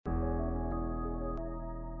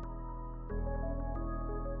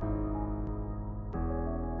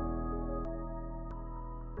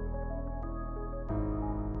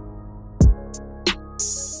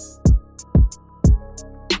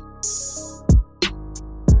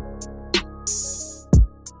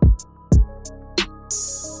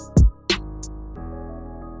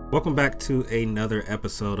Welcome back to another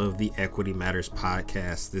episode of the Equity Matters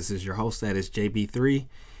podcast. This is your host, that is JB3,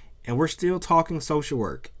 and we're still talking social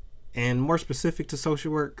work. And more specific to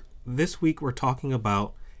social work, this week we're talking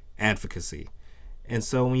about advocacy. And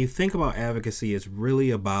so when you think about advocacy, it's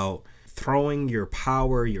really about throwing your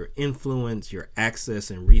power, your influence, your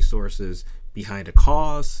access and resources behind a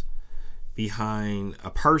cause, behind a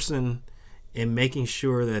person, and making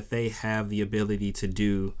sure that they have the ability to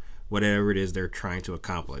do whatever it is they're trying to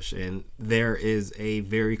accomplish. And there is a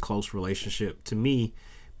very close relationship to me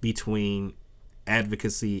between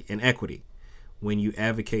advocacy and equity. When you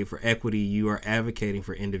advocate for equity, you are advocating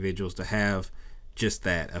for individuals to have just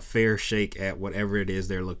that, a fair shake at whatever it is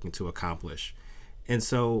they're looking to accomplish. And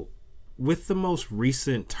so with the most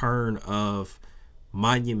recent turn of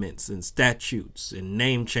monuments and statutes and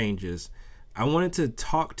name changes, I wanted to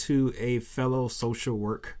talk to a fellow social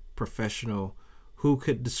work professional who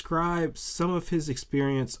could describe some of his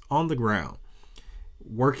experience on the ground,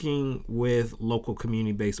 working with local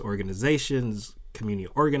community-based organizations, community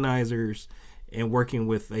organizers, and working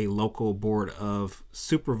with a local board of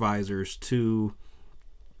supervisors to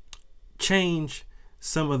change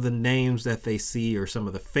some of the names that they see or some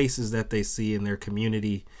of the faces that they see in their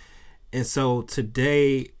community. And so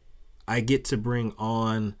today I get to bring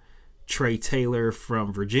on Trey Taylor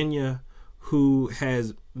from Virginia, who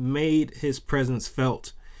has made his presence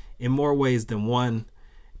felt in more ways than one.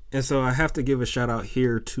 And so I have to give a shout out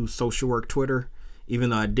here to social work Twitter, even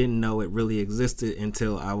though I didn't know it really existed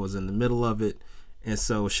until I was in the middle of it. And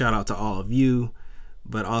so shout out to all of you,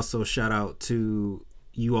 but also shout out to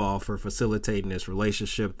you all for facilitating this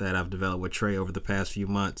relationship that I've developed with Trey over the past few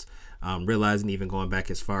months. Realizing, even going back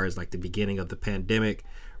as far as like the beginning of the pandemic,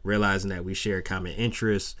 realizing that we share common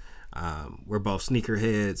interests. We're both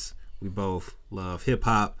sneakerheads. We both love hip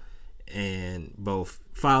hop, and both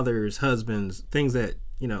fathers, husbands, things that,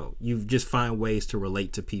 you know, you just find ways to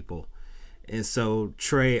relate to people. And so,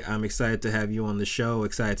 Trey, I'm excited to have you on the show,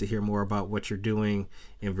 excited to hear more about what you're doing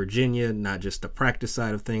in Virginia, not just the practice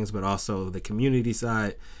side of things, but also the community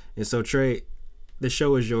side. And so, Trey, the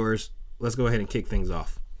show is yours. Let's go ahead and kick things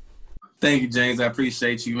off. Thank you, James. I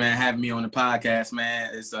appreciate you, man, having me on the podcast, man.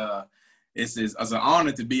 It's an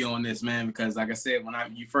honor to be on this, man, because like I said, when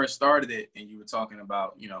you first started it and you were talking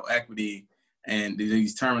about, you know, equity and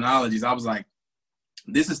these terminologies, I was like,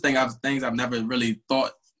 this is things I've never really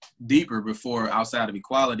thought deeper before outside of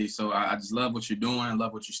equality. So I just love what you're doing. I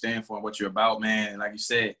love what you stand for and what you're about, man. And like you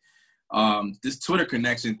said, this Twitter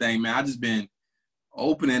connection thing, man, I just been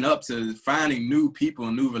opening up to finding new people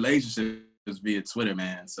and new relationships via Twitter,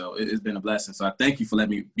 man. So it's been a blessing. So I thank you for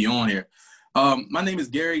letting me be on here. My name is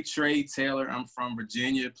Gary Trey Taylor. I'm from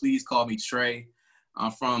Virginia. Please call me Trey.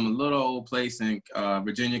 I'm from a little old place in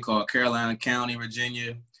Virginia called Caroline County,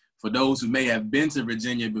 Virginia. For those who may have been to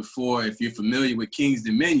Virginia before, if you're familiar with King's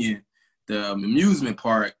Dominion, the amusement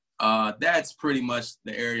park, that's pretty much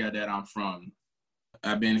the area that I'm from.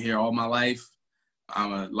 I've been here all my life.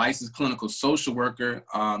 I'm a licensed clinical social worker.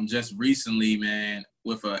 Just recently, man,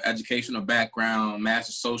 with an educational background,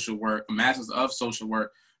 Master's of Social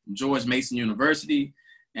Work from George Mason University,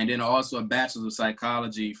 and then also a Bachelor's of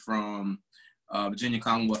Psychology from Virginia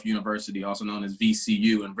Commonwealth University, also known as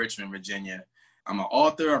VCU in Richmond, Virginia. I'm an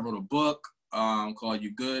author. I wrote a book called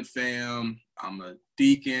You Good Fam. I'm a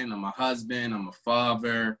deacon. I'm a husband. I'm a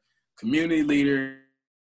father, community leader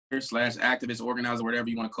 / activist, organizer, whatever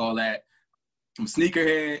you want to call that. I'm a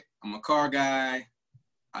sneakerhead. I'm a car guy.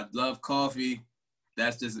 I love coffee.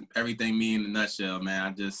 That's just everything me in a nutshell,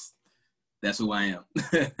 man. That's who I am.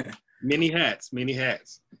 Many hats.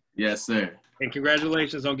 Yes, sir. And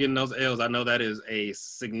congratulations on getting those L's. I know that is a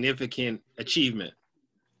significant achievement.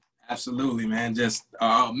 Absolutely, man. Just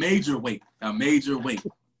a major weight.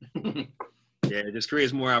 Yeah, it just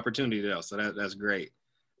creates more opportunity though. So that's great.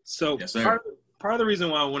 So yes, sir. Part of the reason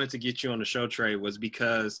why I wanted to get you on the show, Trey, was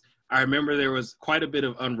because I remember there was quite a bit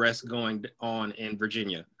of unrest going on in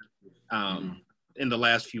Virginia in the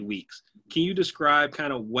last few weeks. Can you describe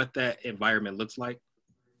kind of what that environment looks like?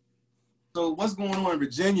 So what's going on in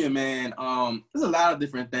Virginia, man? There's a lot of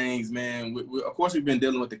different things, man. Of course, we've been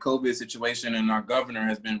dealing with the COVID situation, and our governor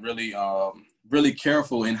has been really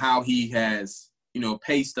careful in how he has, you know,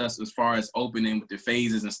 paced us as far as opening with the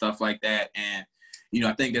phases and stuff like that. And, you know,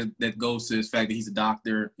 I think that goes to the fact that he's a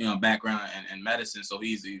doctor, you know, background in medicine, so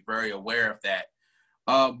he's very aware of that.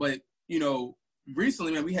 But, you know,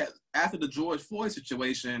 recently, man, we had, after the George Floyd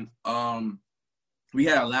situation, we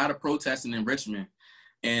had a lot of protesting in Richmond.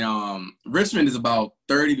 And Richmond is about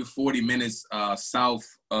 30 to 40 minutes south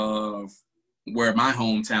of where my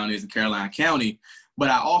hometown is in Caroline County. But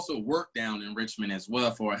I also work down in Richmond as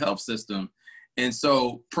well for a health system. And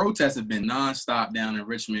so protests have been nonstop down in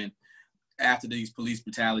Richmond after these police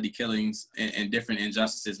brutality killings and different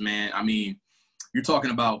injustices, man. I mean, you're talking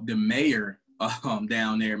about the mayor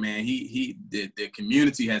down there, man. The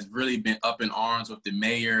community has really been up in arms with the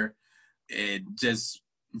mayor and just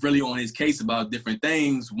really on his case about different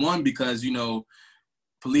things. One, because, you know,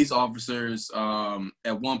 police officers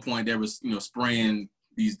at one point they was, you know, spraying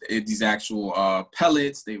these actual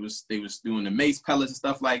pellets. They was doing the mace pellets and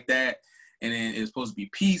stuff like that. And then it was supposed to be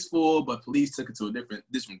peaceful, but police took it to a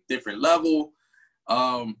different level.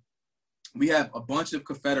 We have a bunch of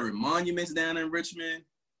Confederate monuments down in Richmond.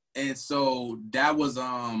 And so that was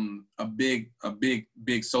a big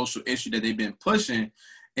social issue that they've been pushing.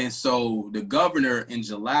 And so the governor in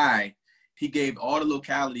July, he gave all the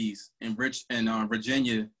localities in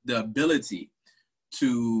Virginia the ability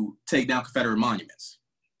to take down Confederate monuments.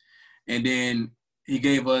 And then he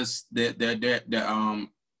gave us the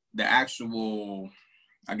actual,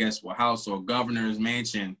 I guess, House or governor's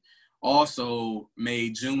mansion also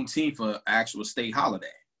made Juneteenth an actual state holiday.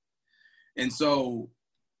 And so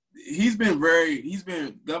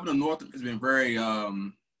Governor Northam has been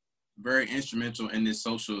very instrumental in this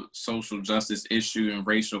social justice issue and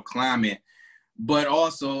racial climate. But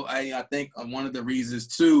also, I think one of the reasons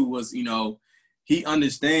too was, you know, he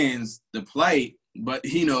understands the plight, but,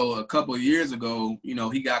 you know, a couple of years ago, you know,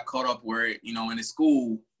 he got caught up where, you know, in his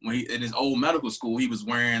school, in his old medical school, he was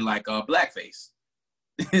wearing like a blackface.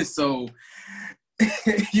 And so,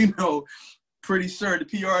 you know, pretty sure the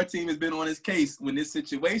PR team has been on his case with this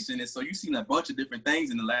situation. And so you've seen a bunch of different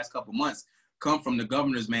things in the last couple of months come from the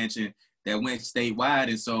governor's mansion that went statewide.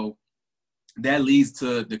 And so that leads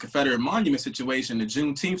to the Confederate monument situation, the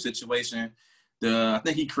Juneteenth situation. I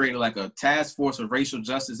think he created like a task force of racial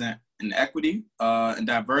justice and equity and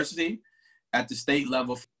diversity at the state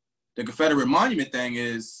level. The Confederate monument thing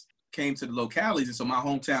came to the localities. And so my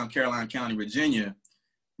hometown, Caroline County, Virginia,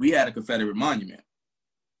 we had a Confederate monument.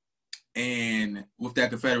 And with that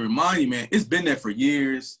Confederate monument, it's been there for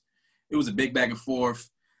years. It was a big back and forth.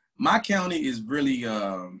 My county is really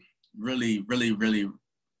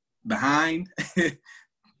behind.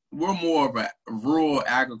 We're more of a rural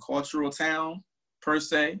agricultural town per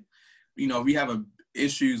se. You know, we have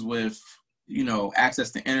issues with, you know,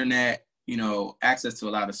 access to internet, you know, access to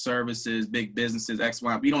a lot of services, big businesses, X,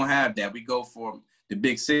 Y. We don't have that. We go for the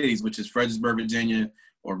big cities, which is Fredericksburg, Virginia,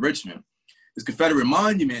 or Richmond. This Confederate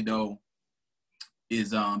monument, though,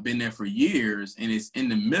 is been there for years, and it's in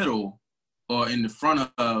the middle or in the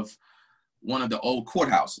front of one of the old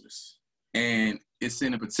courthouses. And it's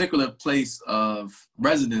in a particular place of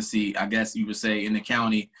residency, I guess you would say, in the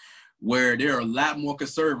county, where they're a lot more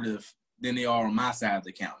conservative than they are on my side of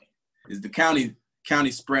the county. Is the county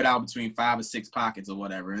spread out between 5 or 6 pockets or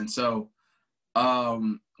whatever. And so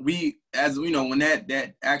we, as you know, when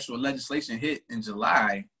that actual legislation hit in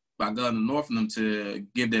July by Governor Northam to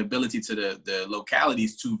give the ability to the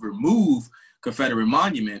localities to remove Confederate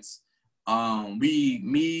monuments,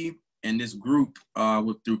 me and this group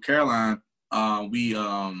through Caroline, we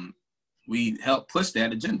helped push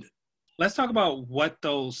that agenda. Let's talk about what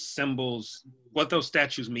those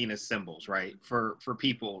statues mean as symbols, right? For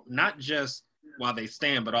people, not just while they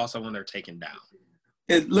stand, but also when they're taken down.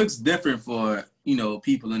 It looks different for, you know,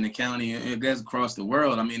 people in the county and I guess across the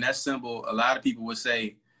world. I mean, that symbol, a lot of people would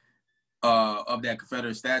say of that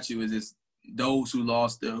Confederate statue is those who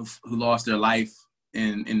lost their life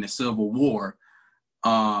in the Civil War.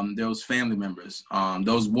 Those family members,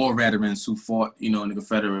 those war veterans who fought, you know, in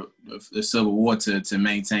the Civil War to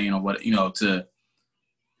maintain or what, you know, to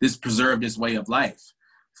just preserve this way of life.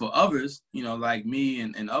 For others, you know, like me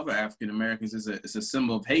and other African Americans, it's a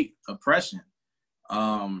symbol of hate, oppression.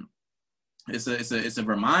 It's a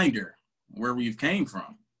reminder where we've came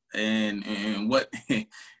from and what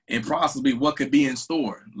and possibly what could be in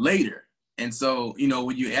store later. And so, you know,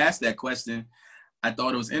 when you asked that question, I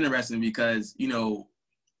thought it was interesting because, you know,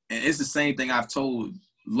 and it's the same thing I've told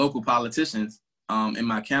local politicians in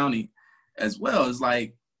my county as well. It's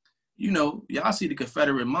like, you know, y'all see the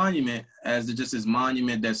Confederate monument as just this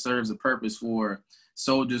monument that serves a purpose for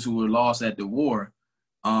soldiers who were lost at the war.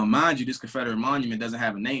 Mind you, this Confederate monument doesn't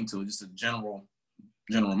have a name to it, just a general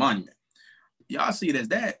monument. Y'all see it as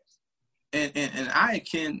that. And I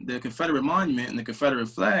akin the Confederate monument and the Confederate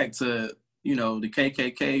flag to, you know, the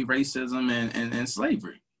KKK, racism, and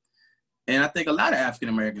slavery. And I think a lot of African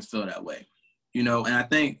Americans feel that way, you know, and I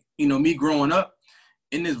think, you know, me growing up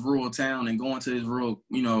in this rural town and going to this rural,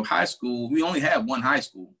 you know, high school, we only had one high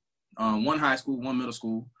school, one middle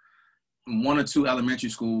school, 1 or 2 elementary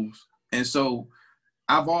schools. And so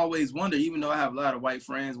I've always wondered, even though I have a lot of white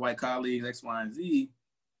friends, white colleagues, X, Y, and Z,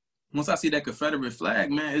 once I see that Confederate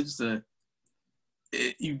flag, man, it's just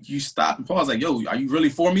you stop and pause, like, yo, are you really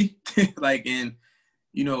for me? Like, and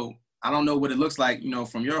I don't know what it looks like,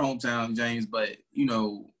 from your hometown, James, but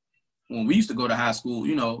when we used to go to high school,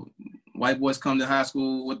 white boys come to high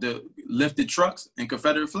school with the lifted trucks and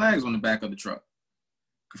Confederate flags on the back of the truck,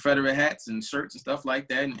 Confederate hats and shirts and stuff like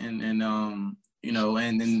that, and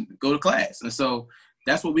then go to class. And so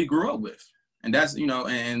that's what we grew up with. And that's,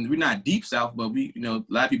 and we're not deep South, but we, a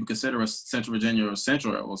lot of people consider us Central Virginia or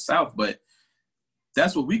Central or South, but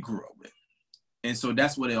that's what we grew up with. And so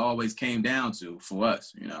that's what it always came down to for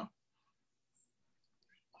us,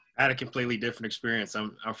 I had a completely different experience.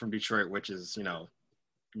 I'm from Detroit, which is,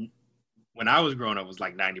 when I was growing up, it was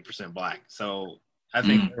like 90% black. So I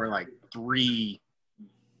think there were like three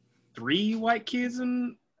white kids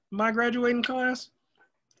in my graduating class,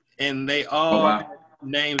 and they all had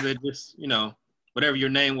names that just, whatever your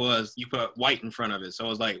name was, you put white in front of it. So it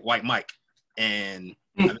was like White Mike, and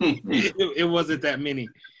it wasn't that many.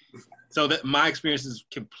 So that my experience is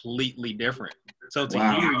completely different. So to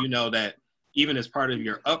hear, that even as part of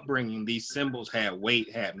your upbringing, these symbols had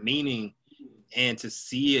weight, had meaning, and to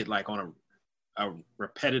see it like on a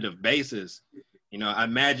repetitive basis, I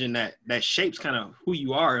imagine that shapes kind of who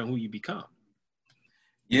you are and who you become.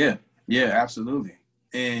 Yeah, absolutely.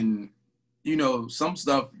 And, some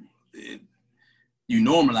stuff you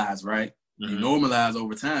normalize, right? Mm-hmm. You normalize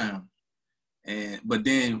over time. But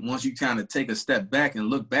then once you kind of take a step back and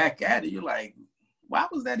look back at it, you're like, why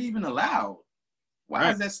was that even allowed? Why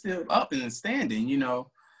is that still up and standing,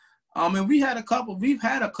 And we've had a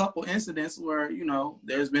couple incidents where,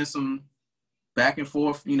 there's been some back and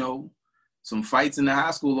forth, some fights in the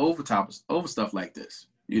high school over stuff like this,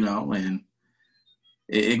 and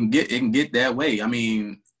it can get that way. I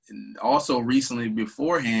mean, also recently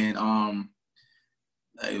beforehand,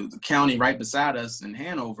 the county right beside us in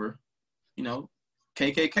Hanover,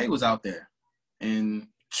 KKK was out there and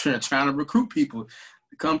trying to recruit people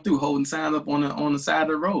to come through, holding signs up on the side of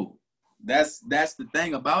the road. That's the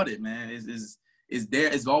thing about it, man. Is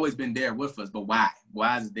there? It's always been there with us, but why?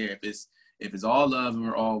 Why is it there? If it's all love and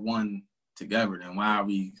we're all one together, then why are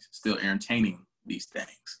we still entertaining these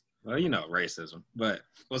things? Well, racism, but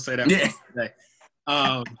we'll say that today.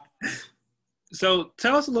 So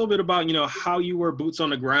tell us a little bit about, how you were boots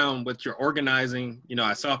on the ground with your organizing.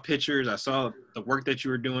 I saw pictures, I saw the work that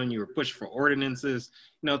you were doing. You were pushing for ordinances.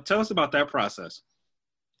 Tell us about that process.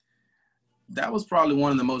 That was probably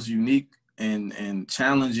one of the most unique and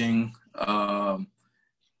challenging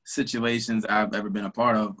situations I've ever been a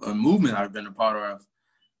part of, a movement I've been a part of.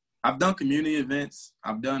 I've done community events.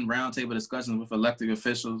 I've done roundtable discussions with elected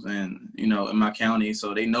officials and, in my county.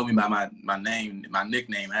 So they know me by my name, my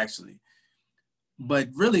nickname, actually. But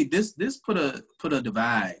really, this put a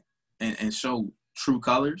divide and show true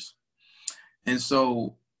colors. And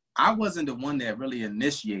so I wasn't the one that really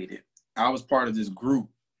initiated. I was part of this group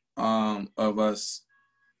of us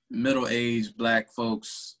middle-aged Black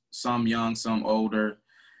folks, some young, some older.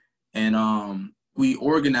 And we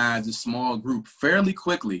organized a small group fairly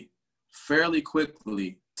quickly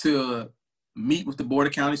to meet with the Board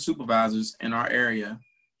of County Supervisors in our area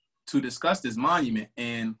to discuss this monument.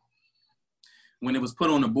 And when it was put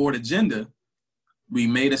on the board agenda, we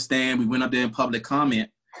made a stand. We went up there in public comment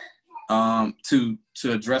to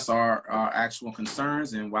address our actual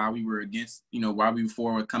concerns and why we were against, why we were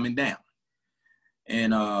for coming down.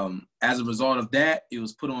 And as a result of that, it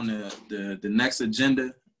was put on the next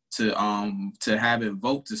agenda to have it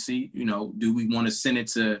vote to see, do we want to send it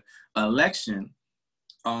to election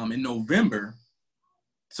in November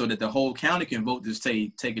so that the whole county can vote to say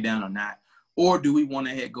take it down or not. Or do we want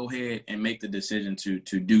to go ahead and make the decision to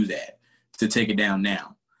do that, to take it down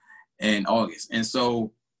now in August? And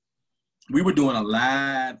so we were doing a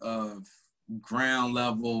lot of ground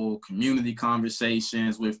level community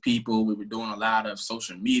conversations with people. We were doing a lot of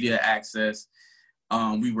social media access.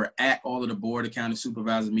 We were at all of the Board of County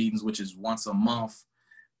Supervisor meetings, which is once a month.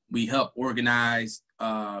 We helped organize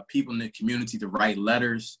people in the community to write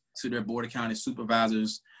letters to their Board of County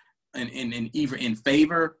Supervisors and either in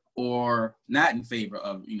favor or not in favor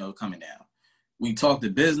of, coming down. We talked to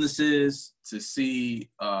businesses to see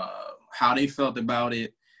how they felt about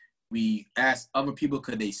it. We asked other people,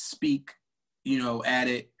 could they speak, at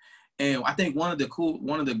it. And I think one of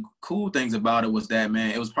the cool things about it was that,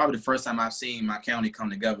 man, it was probably the first time I've seen my county come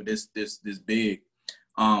together this big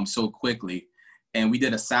so quickly. And we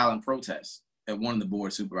did a silent protest at one of the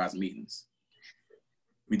board supervisor meetings.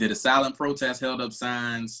 We did a silent protest, held up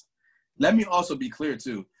signs. Let me also be clear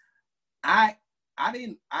too. I I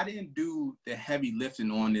didn't do the heavy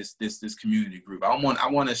lifting on this community group. I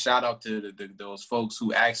want to shout out to those folks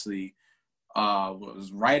who actually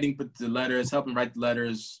was writing the letters, helping write the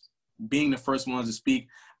letters, being the first ones to speak.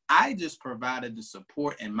 I just provided the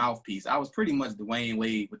support and mouthpiece. I was pretty much Dwayne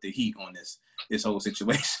Wade with the heat on this whole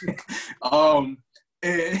situation.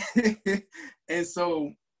 And, and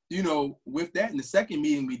so, you know, with that, in the second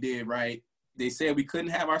meeting we did, right, they said we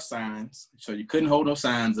couldn't have our signs, so you couldn't hold no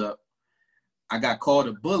signs up. I got called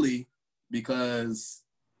a bully because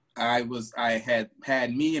I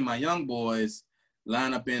had me and my young boys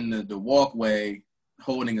line up in the walkway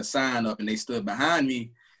holding a sign up, and they stood behind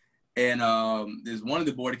me. And there's one of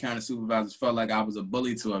the Board of County supervisors felt like I was a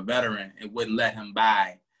bully to a veteran and wouldn't let him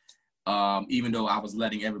by, even though I was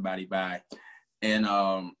letting everybody by. And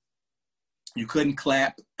you couldn't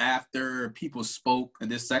clap after people spoke in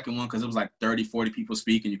this second one because it was like 30, 40 people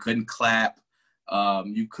speaking. You couldn't clap.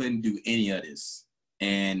 You couldn't do any of this.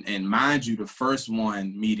 And mind you, the first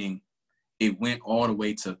one meeting, it went all the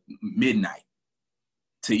way to midnight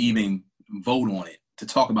to even vote on it, to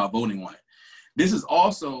talk about voting on it. This is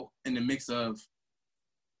also in the mix of,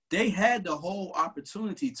 they had the whole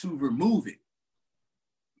opportunity to remove it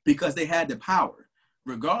because they had the power.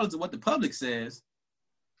 Regardless of what the public says,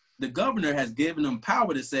 the governor has given them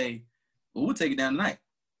power to say, well, we'll take it down tonight.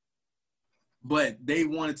 But they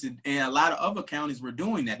wanted to, and a lot of other counties were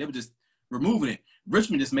doing that. They were just removing it.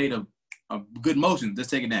 Richmond just made a good motion, just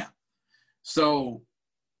take it down. So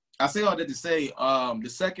I say all that to say, the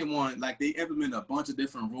second one, like they implemented a bunch of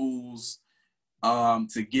different rules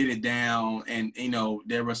to get it down. And, you know,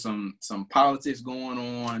 there was some politics going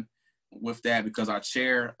on with that because our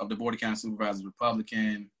chair of the Board of County Supervisors is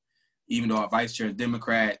Republican, even though our vice chair is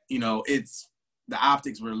Democrat. You know, the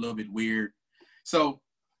optics were a little bit weird. So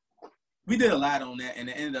we did a lot on that, and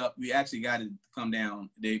it ended up, we actually got it to come down.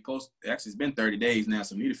 Actually, it's been 30 days now,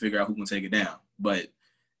 so we need to figure out who's going to take it down. But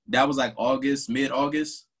that was like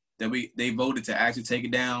mid-August, that they voted to actually take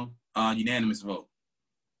it down, unanimous vote.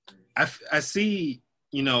 I see,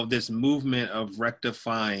 you know, this movement of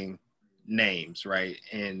rectifying names, right,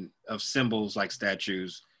 and of symbols like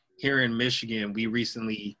statues. Here in Michigan, we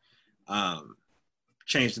recently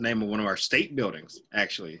changed the name of one of our state buildings,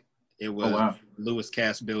 actually. It was Lewis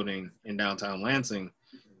Cass Building in downtown Lansing.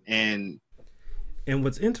 And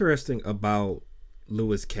what's interesting about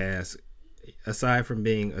Lewis Cass, aside from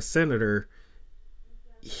being a senator,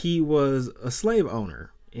 he was a slave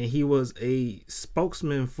owner, and he was a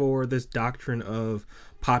spokesman for this doctrine of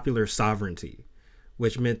popular sovereignty,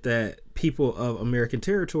 which meant that people of American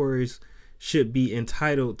territories should be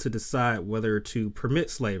entitled to decide whether to permit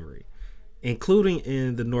slavery, including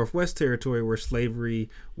in the Northwest Territory where slavery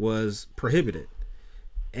was prohibited.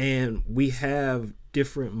 And we have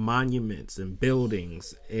different monuments and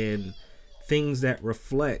buildings and things that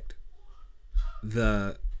reflect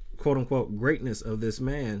the quote unquote greatness of this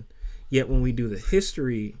man. Yet when we do the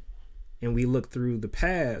history and we look through the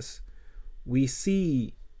past, we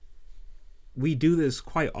see we do this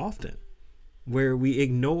quite often, where we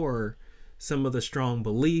ignore some of the strong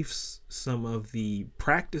beliefs, some of the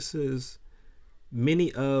practices,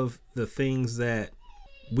 many of the things that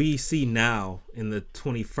we see now in the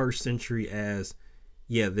 21st century as,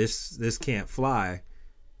 yeah, this can't fly.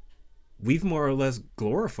 We've more or less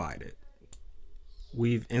glorified it.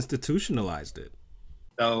 We've institutionalized it.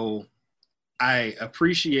 So I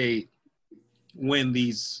appreciate when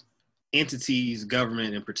these entities,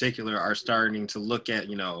 government in particular, are starting to look at,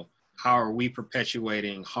 you know, how are we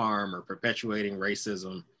perpetuating harm or perpetuating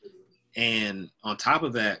racism? And on top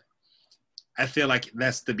of that, I feel like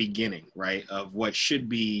that's the beginning, right, of what should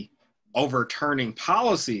be overturning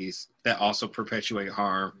policies that also perpetuate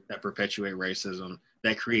harm, that perpetuate racism,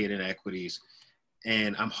 that create inequities.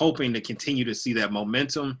 And I'm hoping to continue to see that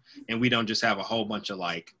momentum, and we don't just have a whole bunch of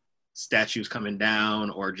like statues coming down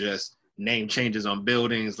or just name changes on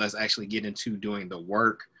buildings. Let's actually get into doing the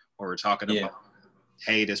work, or we're talking about,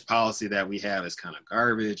 hey, this policy that we have is kind of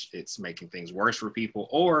garbage. It's making things worse for people.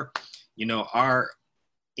 Or, you know, our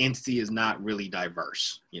entity is not really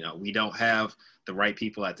diverse. You know, we don't have the right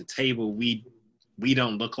people at the table. We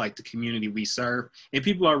don't look like the community we serve. And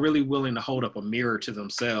people are really willing to hold up a mirror to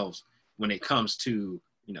themselves when it comes to,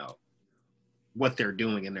 you know, what they're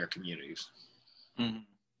doing in their communities. Mm-hmm.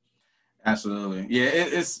 Absolutely. Yeah,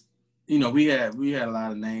 it's, you know, we had a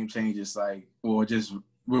lot of name changes, like, or just,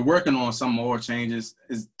 we're working on some more changes.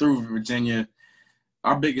 It's through Virginia.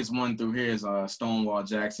 Our biggest one through here is Stonewall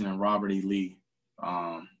Jackson and Robert E. Lee.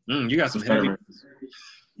 You got some heavy.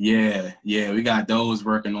 Yeah, we got those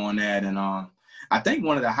working on that. And I think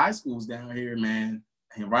one of the high schools down here, man,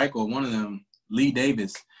 Henrico, one of them, Lee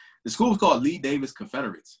Davis, the school was called Lee Davis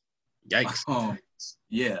Confederates. Yikes.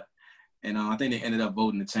 Yeah. And I think they ended up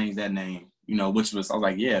voting to change that name, you know, which was, I was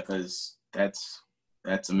like, yeah, because that's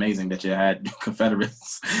amazing that you had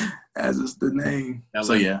Confederates as is the name.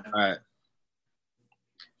 So, yeah. All right.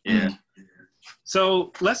 Yeah.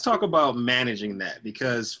 So let's talk about managing that,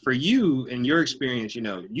 because for you, in your experience, you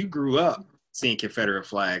know, you grew up seeing Confederate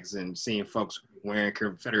flags and seeing folks wearing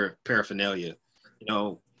Confederate paraphernalia, you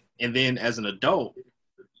know, and then as an adult,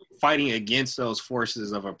 fighting against those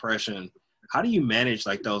forces of oppression. How do you manage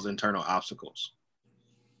like those internal obstacles?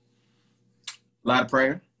 A lot of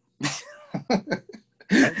prayer.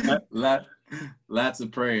 Lots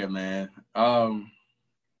of prayer, man.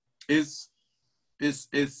 It's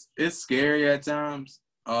scary at times.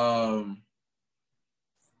 You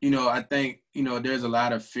know, I think, you know, there's a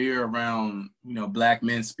lot of fear around, you know, Black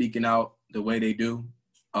men speaking out the way they do,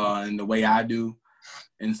 and the way I do.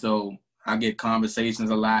 And so I get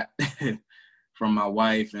conversations a lot from my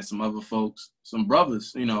wife and some other folks, some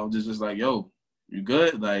brothers, you know, just like, yo, you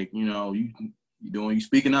good? Like, you know, you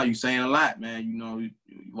speaking out, you saying a lot, man. You know, you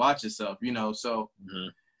watch yourself, you know. So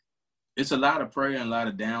it's a lot of prayer and a lot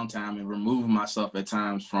of downtime and removing myself at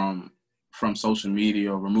times from social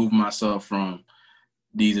media, or removing myself from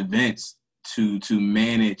these events to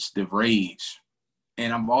manage the rage.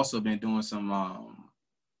 And I've also been doing some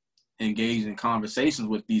engaging conversations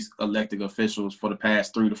with these elected officials for the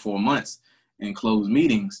past 3 to 4 months in closed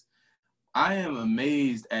meetings. I am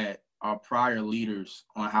amazed at our prior leaders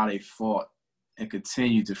on how they fought and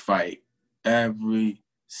continue to fight every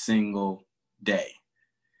single day.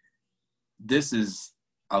 This is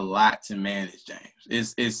a lot to manage, James.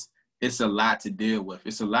 It's a lot to deal with.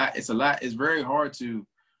 It's a lot. It's very hard to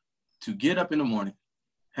get up in the morning,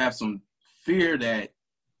 have some fear that,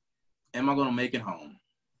 am I going to make it home?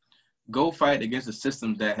 Go fight against the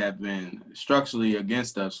systems that have been structurally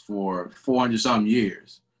against us for 400-something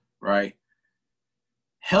years, right?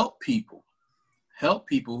 Help people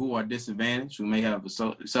who are disadvantaged, who may have a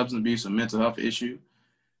substance abuse or mental health issue,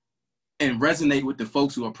 and resonate with the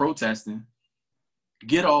folks who are protesting.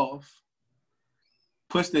 Get off,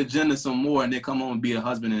 push the agenda some more, and then come home and be a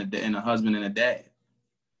husband and a dad.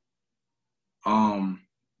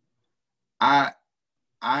 I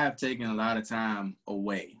have taken a lot of time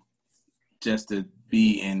away just to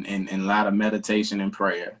be in a lot of meditation and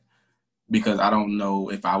prayer, because I don't know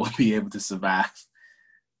if I would be able to survive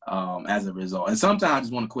as a result. And sometimes I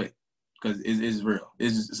just want to quit because it's real.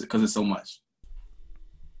 It's just because it's so much.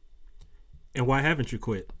 And why haven't you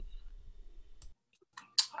quit?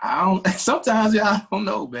 Sometimes I don't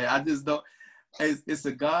know, man. I just don't. It's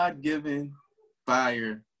a God-given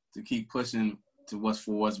fire to keep pushing to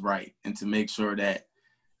what's right, and to make sure that,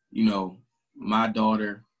 you know, my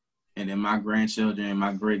daughter and then my grandchildren and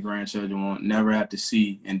my great-grandchildren won't never have to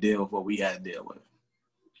see and deal with what we had to deal with.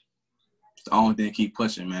 It's the only thing to keep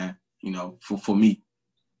pushing, man, you know, for me.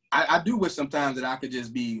 I do wish sometimes that I could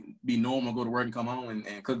just be normal, go to work and come home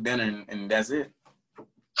and cook dinner and that's it.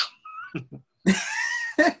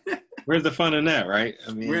 Where's the fun in that, right?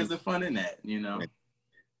 I mean, where's the fun in that, you know?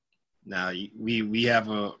 Now, we have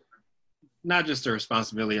not just a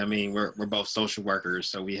responsibility. I mean, we're both social workers,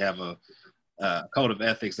 so we have a code of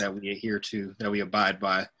ethics that we adhere to, that we abide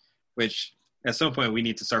by, which at some point we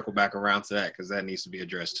need to circle back around to that, because that needs to be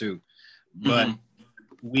addressed too. But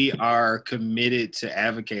we are committed to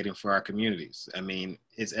advocating for our communities. I mean,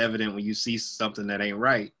 it's evident when you see something that ain't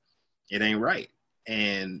right, it ain't right.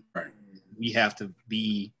 And we have to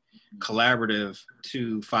be collaborative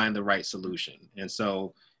to find the right solution. And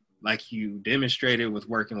so, like you demonstrated with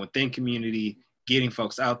working within community, getting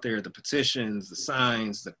folks out there, the petitions, the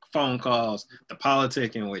signs, the phone calls, the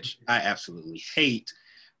politicking, which I absolutely hate,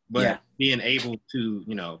 but being able to,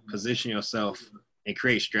 you know, position yourself and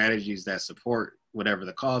create strategies that support whatever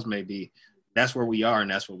the cause may be, that's where we are,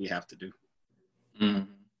 and that's what we have to do. And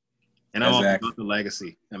I'm all about the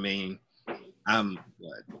legacy. I mean, I'm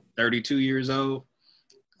 32 years old.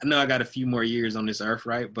 I know I got a few more years on this earth,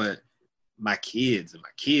 right? But my kids and my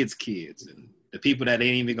kids' kids and the people that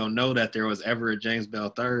ain't even gonna know that there was ever a James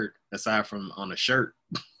Bell III, aside from on a shirt,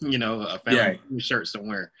 you know, a family shirt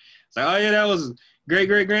somewhere. It's like, oh yeah, that was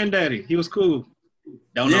great-great-granddaddy. He was cool.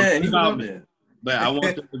 Don't know about me. But I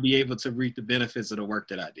want them to be able to reap the benefits of the work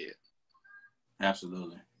that I did.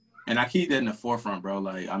 Absolutely. And I keep that in the forefront, bro.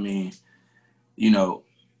 Like, I mean, you know,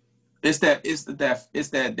 it's that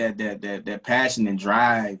passion and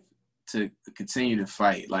drive to continue to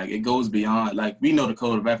fight. Like, it goes beyond, like, we know the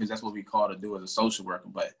code of ethics, that's what we call to do as a social worker,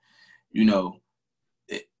 but, you know,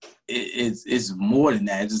 it's more than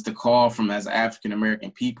that. It's just a call from, as African American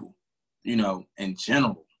people, you know, in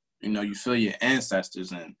general. You know, you feel your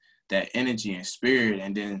ancestors, and that energy and spirit.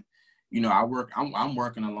 And then, you know, I'm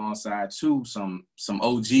working alongside too some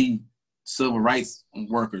OG civil rights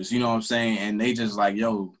workers, you know what I'm saying? And they just like,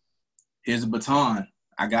 yo, here's a baton.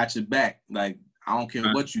 I got your back. Like, I don't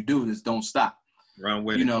care what you do, just don't stop. Run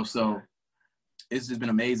with you it. know, so it's just been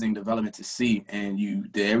amazing development to see. And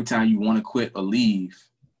every time you want to quit or leave,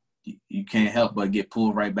 you can't help but get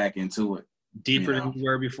pulled right back into it. Deeper than you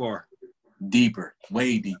were before. Deeper,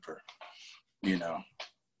 way deeper, you know.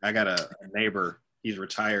 I got a neighbor, he's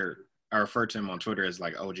retired. I refer to him on Twitter as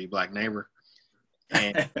like OG Black Neighbor.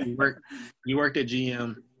 And he worked at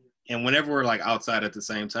GM. And whenever we're like outside at the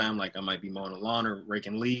same time, like I might be mowing the lawn or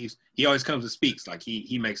raking leaves, he always comes and speaks. Like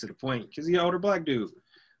he makes it a point because he's an older Black dude.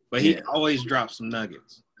 But he always drops some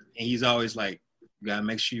nuggets. And he's always like, you gotta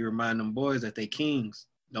make sure you remind them boys that they kings.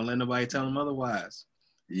 Don't let nobody tell them otherwise.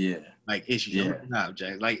 Yeah. Like, it's your job,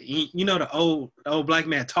 Jay. Like, you know, the old Black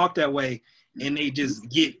man talk that way, and they just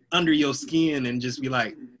get under your skin and just be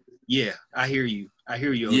like, yeah, I hear you. I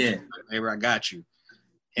hear you. Yeah. Neighbor, I got you.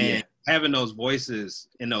 And having those voices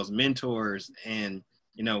and those mentors, and,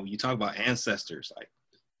 you know, you talk about ancestors. Like,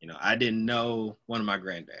 you know, I didn't know one of my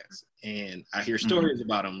granddads, and I hear stories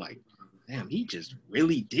about him like, damn, he just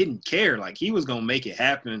really didn't care. Like, he was going to make it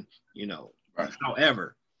happen, you know. Right.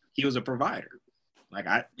 However, he was a provider. Like,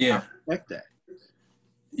 I respect that.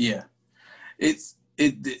 Yeah. That's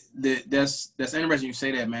interesting you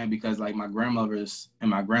say that, man, because like my grandmothers and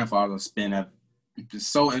my grandfathers have been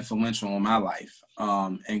so influential on my life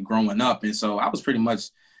and growing up. And so I was pretty much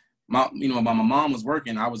while my mom was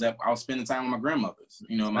working, I was spending time with my grandmothers.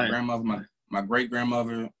 You know, my grandmother, my great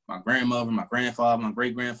grandmother, my grandmother, my grandfather, my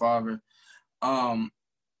great grandfather.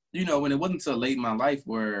 You know, when it wasn't until late in my life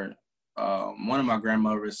where one of my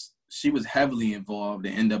grandmothers, she was heavily involved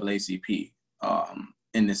in NAACP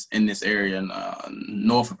in this area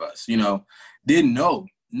north of us. You know, didn't know,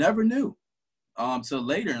 never knew till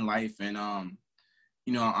later in life, and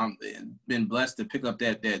you know, I'm been blessed to pick up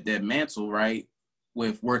that mantle, right,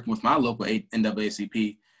 with working with my local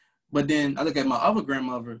NAACP. But then I look at my other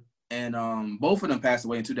grandmother, and both of them passed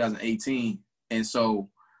away in 2018, and so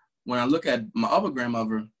when I look at my other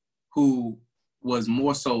grandmother, who was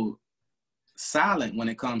more so silent when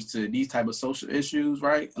it comes to these type of social issues,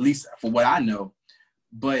 right? At least for what I know.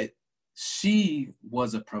 But she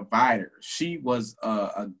was a provider. She was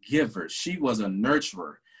a giver. She was a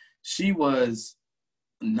nurturer. She was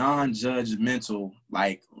non-judgmental,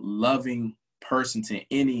 like loving person to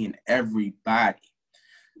any and everybody.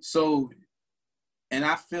 So, and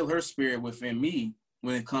I feel her spirit within me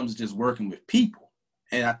when it comes to just working with people.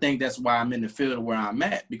 And I think that's why I'm in the field where I'm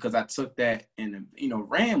at, because I took that and, you know,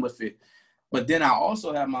 ran with it. But then I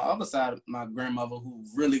also have my other side of my grandmother who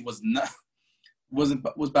really was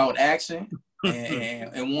about action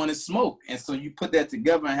and wanted smoke. And so you put that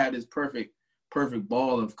together and have this perfect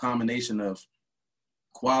ball of combination of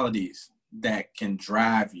qualities that can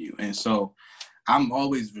drive you. And so I'm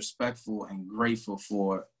always respectful and grateful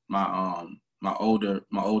for my older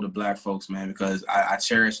Black folks, man, because I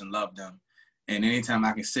cherish and love them. And anytime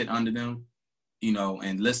I can sit under them, you know,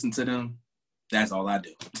 and listen to them, that's all I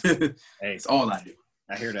do. Hey, it's all I do.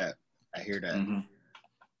 I hear that. Mm-hmm.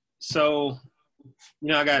 So, you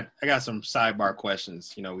know, I got some sidebar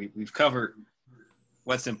questions. You know, we've covered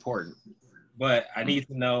what's important, but I need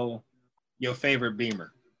to know your favorite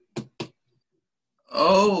Beamer.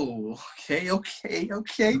 Oh,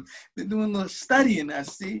 okay. Been doing a little studying, I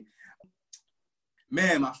see.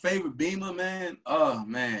 Man, my favorite Beamer, man. Oh,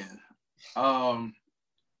 man. I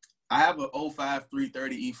have a 05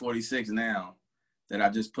 330 E46 now that I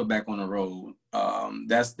just put back on the road.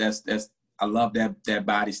 That's I love that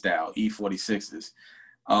body style, E46s,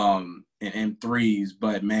 and M3s.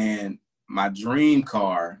 But man, my dream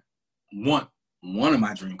car, one of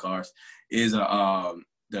my dream cars is the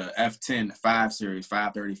F10 5 Series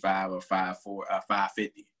 535 or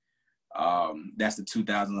 550. That's the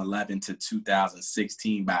 2011 to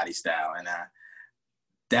 2016 body style, and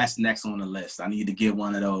that's next on the list. I need to get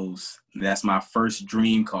one of those. That's my first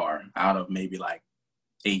dream car out of maybe like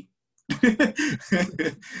 8.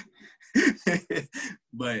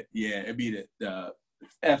 But yeah, it'd be the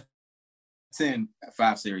F10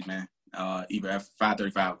 5 Series, man. Either F535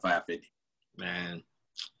 or 550. Man,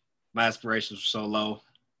 my aspirations were so low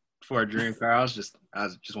for a dream car. I was just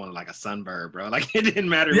wanted like a Sunbird, bro. Like, it didn't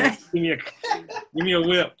matter. Yeah. Give me a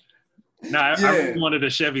whip. I really wanted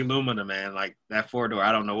a Chevy Lumina, man. Like that 4-door.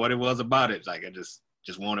 I don't know what it was about it. Like I just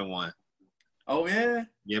wanted one. Oh yeah.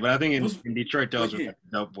 Yeah, but I think in Detroit those were like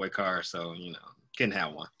dope boy cars, so you know, couldn't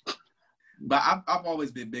have one. But I've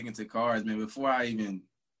always been big into cars, man. Before I even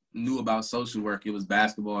knew about social work, it was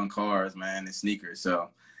basketball and cars, man, and sneakers. So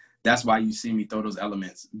that's why you see me throw those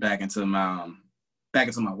elements back into my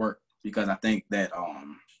work, because I think that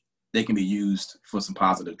they can be used for some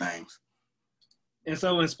positive things. And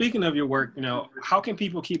so, in speaking of your work, how can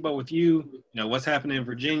people keep up with you? What's happening in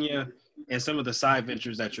Virginia and some of the side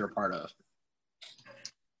ventures that you're a part of?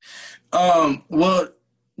 Well,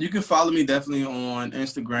 you can follow me definitely on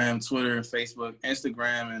Instagram, Twitter, Facebook.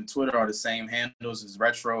 Instagram and Twitter are the same handles as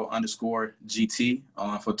retro_GT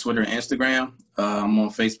for Twitter and Instagram. I'm on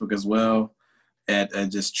Facebook as well at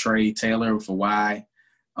just Trey Taylor with a Y.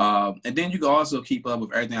 And then you can also keep up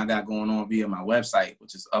with everything I got going on via my website,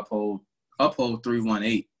 which is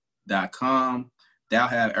uphold318.com. That'll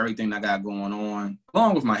have everything I got going on,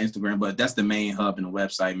 along with my Instagram, but that's the main hub in the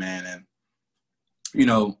website, man. And,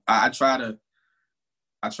 I try to,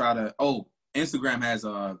 Instagram has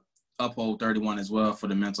uphold31 as well for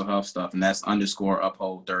the mental health stuff, and that's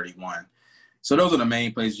 _uphold31. So those are the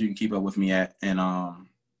main places you can keep up with me at, and I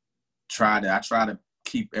try to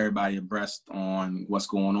keep everybody abreast on what's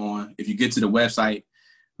going on. If you get to the website,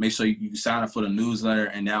 make sure you sign up for the newsletter,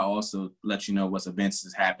 and that also lets you know what events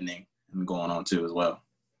is happening and going on too as well.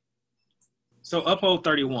 So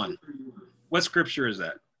uphold31, what scripture is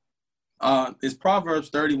that? It's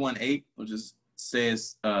Proverbs 31:8, which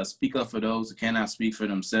says, speak up for those who cannot speak for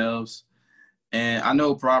themselves. And I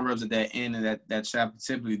know Proverbs at that end of that chapter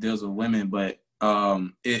typically deals with women, but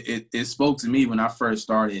it spoke to me when I first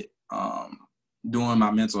started doing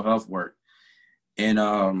my mental health work. And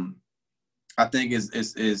I think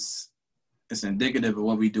it's indicative of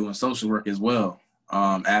what we do in social work as well.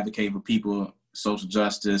 Advocate for people, social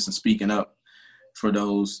justice, and speaking up for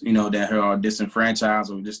those, that are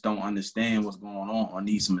disenfranchised or just don't understand what's going on or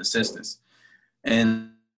need some assistance.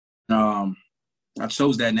 And I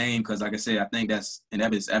chose that name because, like I said, I think that's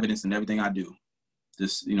evidence in everything I do.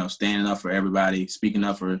 Just, standing up for everybody, speaking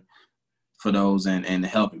up for those and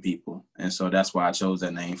helping people. And so that's why I chose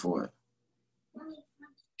that name for it.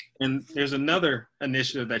 And there's another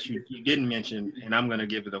initiative that you didn't mention, and I'm going to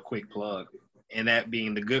give it a quick plug, and that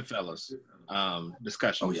being the Goodfellas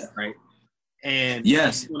discussion. Oh, yeah. Right. And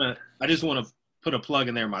yes, I just want to put a plug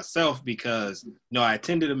in there myself because, I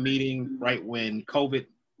attended a meeting right when COVID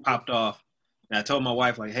popped off. And I told my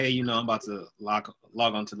wife, like, hey, I'm about to log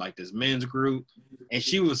on to like this men's group. And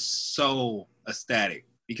she was so ecstatic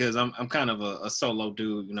because I'm kind of a solo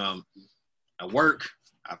dude. I work,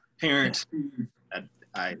 I parent,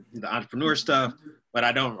 I do the entrepreneur stuff, but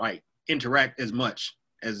I don't like interact as much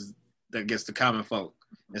as the common folk.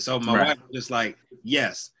 And so my wife was just like,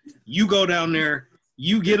 yes, you go down there,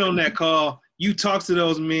 you get on that call, you talk to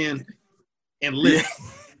those men and listen.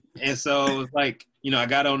 Yeah. And so it's like, I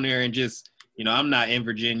got on there and just, I'm not in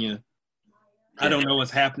Virginia. I don't know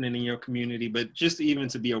what's happening in your community, but just even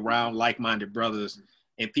to be around like-minded brothers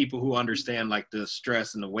and people who understand like the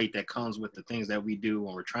stress and the weight that comes with the things that we do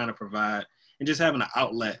when we're trying to provide and just having an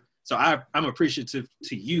outlet. So I'm appreciative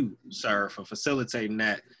to you, sir, for facilitating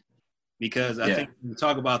that. Because I think when we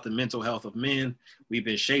talk about the mental health of men, we've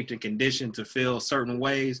been shaped and conditioned to feel certain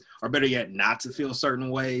ways, or better yet, not to feel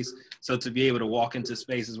certain ways. So to be able to walk into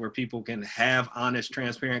spaces where people can have honest,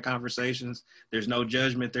 transparent conversations, there's no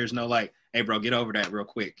judgment. There's no like, hey, bro, get over that real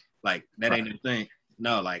quick. Like, that ain't a thing.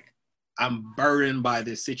 No, like, I'm burdened by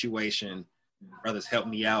this situation. Brothers, help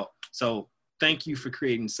me out. So thank you for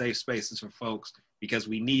creating safe spaces for folks because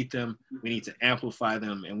we need them. We need to amplify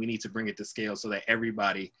them, and we need to bring it to scale so that every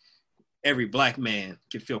Black man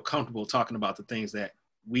can feel comfortable talking about the things that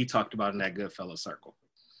we talked about in that Goodfellas circle.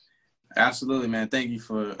 Absolutely, man. Thank you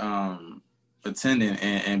for attending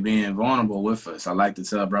and being vulnerable with us. I like to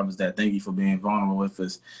tell brothers that thank you for being vulnerable with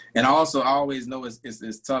us. And I always know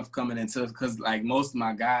it's tough coming into, because like most of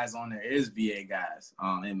my guys on there is VA guys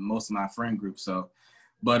and most of my friend group. So,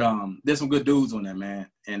 but there's some good dudes on there, man.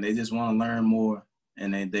 And they just want to learn more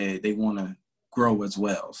and they want to grow as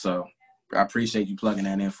well. So I appreciate you plugging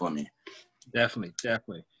that in for me.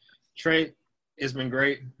 Definitely. Trey, it's been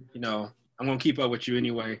great. I'm going to keep up with you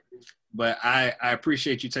anyway, but I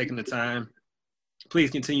appreciate you taking the time.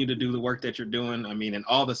 Please continue to do the work that you're doing. I mean, in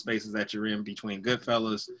all the spaces that you're in between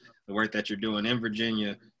Goodfellas, the work that you're doing in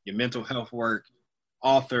Virginia, your mental health work,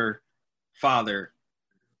 author, father,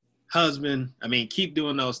 husband. I mean, keep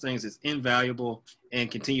doing those things. It's invaluable, and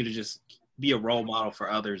continue to just be a role model for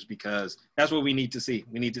others because that's what we need to see.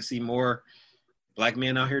 We need to see more Black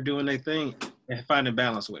men out here doing their thing and finding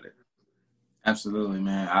balance with it. Absolutely,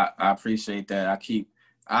 man. I appreciate that.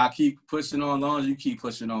 I keep pushing on as long as you keep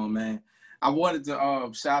pushing on, man. I wanted to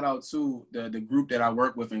shout out to the group that I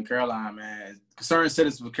work with in Caroline, man. Concerned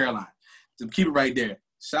Citizens of Caroline. To keep it right there.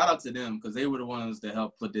 Shout out to them because they were the ones that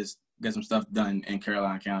helped put this get some stuff done in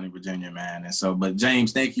Caroline County, Virginia, man. And so, but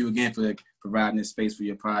James, thank you again for providing this space for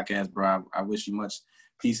your podcast, bro. I wish you much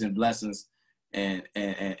peace and blessings and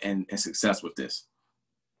success with this.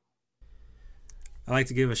 I'd like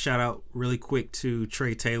to give a shout out really quick to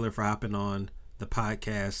Trey Taylor for hopping on the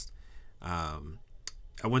podcast. I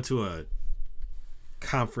went to a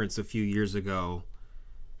conference a few years ago,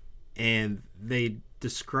 and they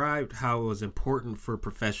described how it was important for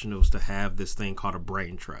professionals to have this thing called a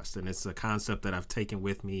brain trust. And it's a concept that I've taken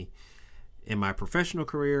with me in my professional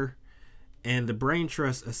career. And the brain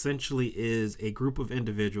trust essentially is a group of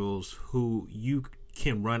individuals who you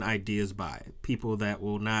can run ideas by. People that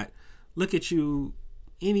will not look at you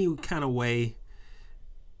any kind of way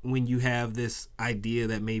when you have this idea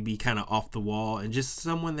that may be kind of off the wall, and just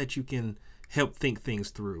someone that you can help think things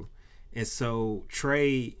through. And so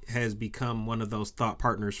Trey has become one of those thought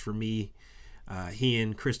partners for me. He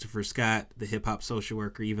and Christopher Scott, the hip hop social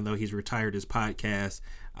worker, even though he's retired his podcast,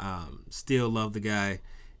 still love the guy.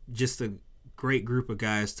 Just a great group of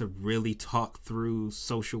guys to really talk through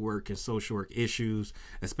social work and social work issues,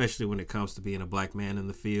 especially when it comes to being a black man in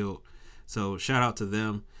the field. So shout out to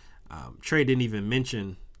them. Trey didn't even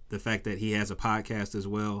mention the fact that he has a podcast as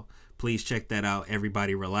well. Please check that out.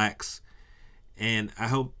 Everybody relax. And I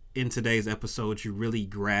hope in today's episode you really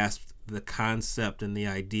grasped the concept and the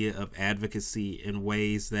idea of advocacy in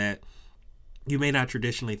ways that you may not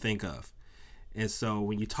traditionally think of. And so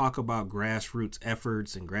when you talk about grassroots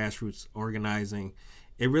efforts and grassroots organizing,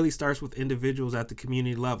 it really starts with individuals at the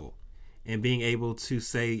community level and being able to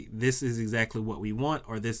say, this is exactly what we want,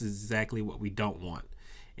 or this is exactly what we don't want.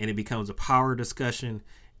 And it becomes a power discussion.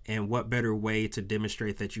 And what better way to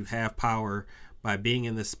demonstrate that you have power by being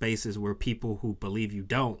in the spaces where people who believe you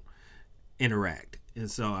don't interact. And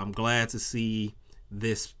so I'm glad to see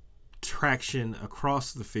this traction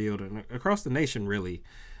across the field and across the nation, really,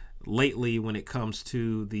 lately, when it comes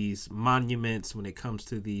to these monuments, when it comes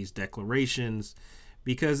to these declarations,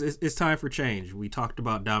 because it's time for change. We talked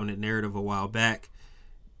about dominant narrative a while back,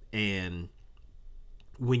 and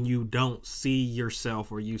when you don't see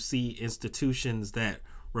yourself, or you see institutions that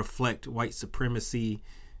reflect white supremacy,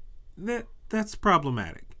 that's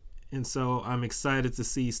problematic. And so I'm excited to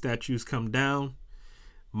see statues come down,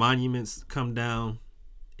 monuments come down,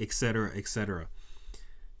 etc., etc.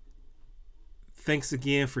 Thanks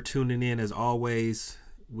again for tuning in. As always,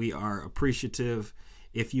 we are appreciative.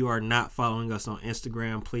 If you are not following us on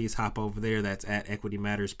Instagram, please hop over there. That's at Equity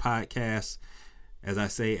Matters Podcast. As I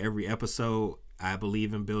say every episode, I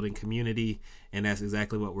believe in building community, and that's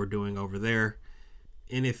exactly what we're doing over there.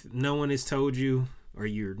 And if no one has told you, or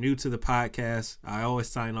you're new to the podcast, I always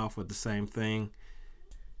sign off with the same thing.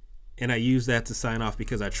 And I use that to sign off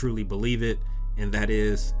because I truly believe it, and that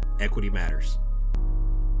is Equity Matters.